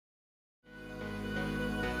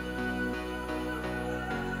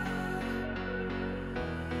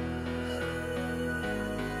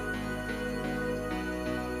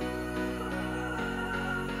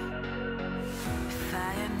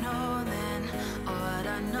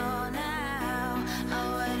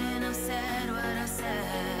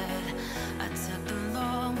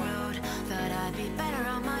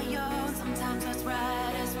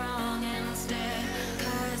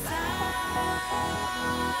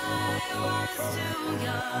In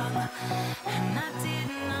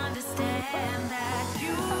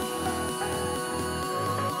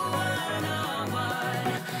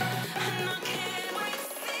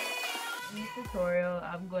this tutorial,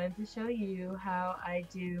 I'm going to show you how I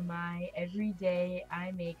do my everyday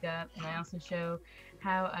eye makeup, and I also show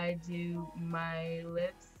how I do my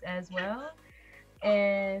lips as well.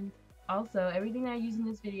 And also, everything I use in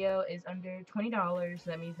this video is under $20, so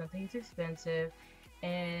that means nothing's expensive.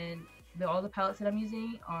 And all the palettes that I'm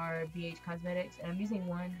using are BH Cosmetics, and I'm using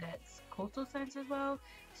one that's Coastal Scents as well.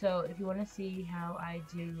 So if you want to see how I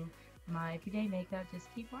do my everyday makeup,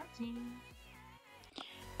 just keep watching.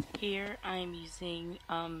 Here I'm using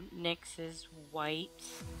NYX's white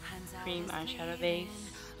cream eyeshadow base.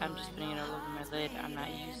 I'm just putting it all over my lid. I'm not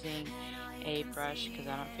using a brush because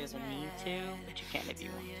I don't feel the need to, but you can if you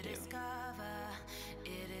want to.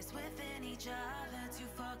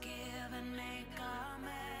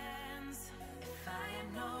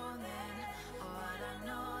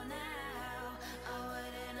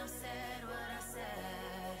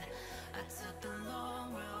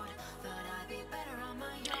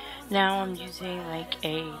 Now I'm using like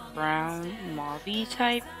a brown mauve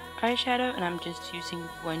type eyeshadow, and I'm just using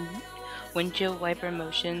windshield wiper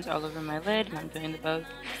motions all over my lid, and I'm doing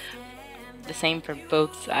the same for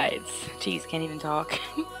both sides. Jeez, can't even talk.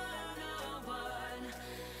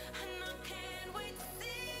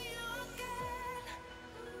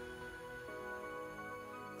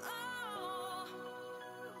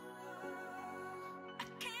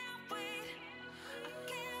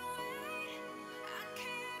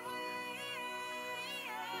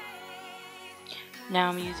 Now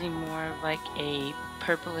I'm using more of like a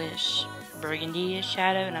purplish burgundy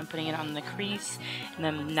shadow, and I'm putting it on the crease, and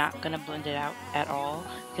I'm not going to blend it out at all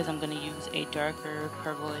because I'm going to use a darker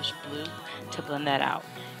purplish blue to blend that out,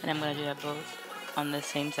 and I'm going to do that both on the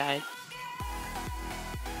same side.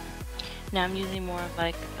 Now I'm using more of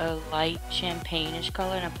like a light champagne-ish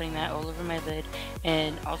color, and I'm putting that all over my lid,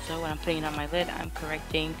 and also when I'm putting it on my lid, I'm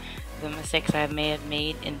correcting the mistakes I may have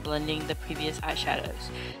made in blending the previous eyeshadows.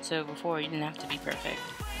 So before, you didn't have to be perfect.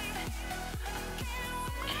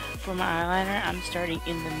 For my eyeliner, I'm starting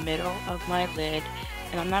in the middle of my lid,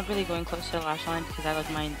 and I'm not really going close to the lash line because I like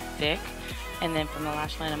mine thick. And then from the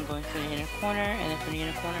lash line, I'm going through the inner corner, and then from the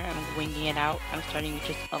inner corner, I'm winging it out. I'm starting with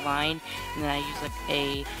just a line, and then I use like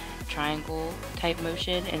a triangle type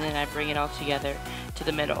motion, and then I bring it all together to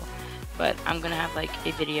the middle. But I'm going to have like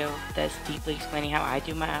a video that's deeply explaining how I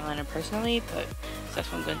do my eyeliner personally, but so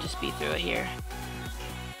that's why I'm going to just speed through it here.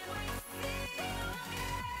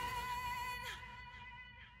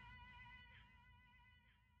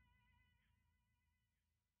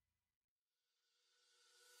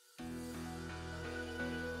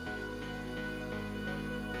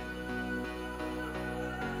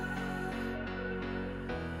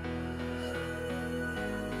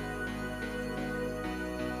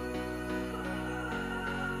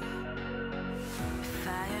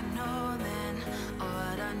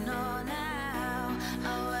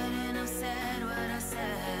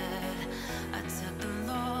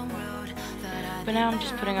 But now I'm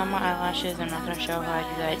just putting on my eyelashes. I'm not going to show how I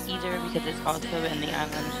do that either because it's also in the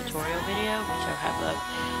eyeliner tutorial video, which I'll have up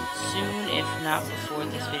soon, if not before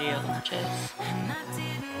this video launches.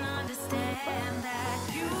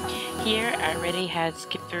 Here I already had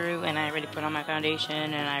skipped through, and I already put on my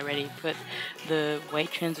foundation, and I already put the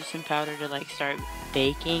white translucent powder to like start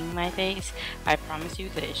baking my face. I promise you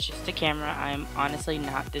that it's just a camera. I'm honestly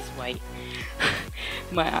not this white.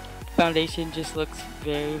 My foundation just looks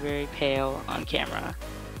very, very pale on camera.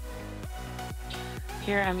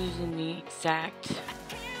 Here I'm using the exact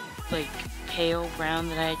like pale brown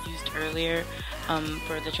that I had used earlier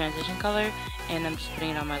for the transition color, and I'm just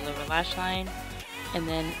putting it on my lower lash line. And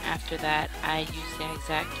then after that, I use the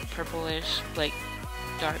exact purplish, like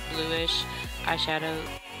dark bluish eyeshadow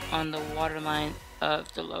on the waterline of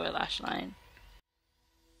the lower lash line.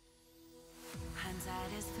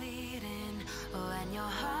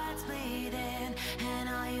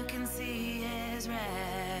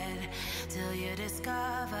 Till you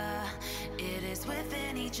discover it is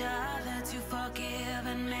within each other to forgive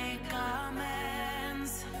and make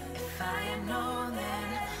amends. If I had known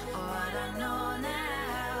then, or what I know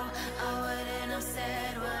now, I wouldn't have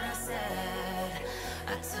said what I said.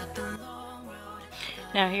 I took the long road.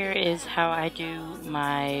 Now here is how I do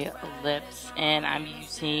my lips, and I'm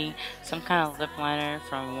using some kind of lip liner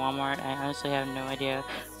from Walmart. I honestly have no idea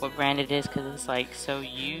what brand it is because it's like so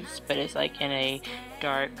used, but it's like in a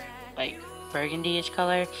dark like burgundy-ish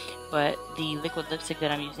color. But the liquid lipstick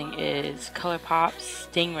that I'm using is ColourPop's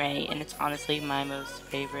Stingray, and it's honestly my most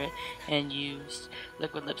favorite and used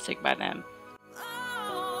liquid lipstick by them.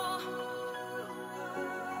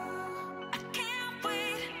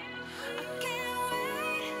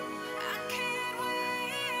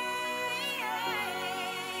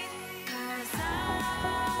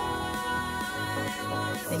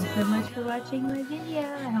 Thanks so much for watching my video.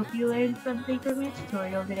 I hope you learned something from my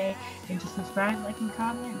tutorial today. And just subscribe, like, and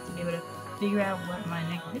comment to be able to figure out what my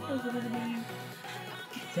next videos are going to be.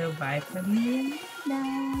 So bye from me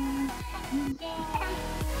and Amanda. Yeah.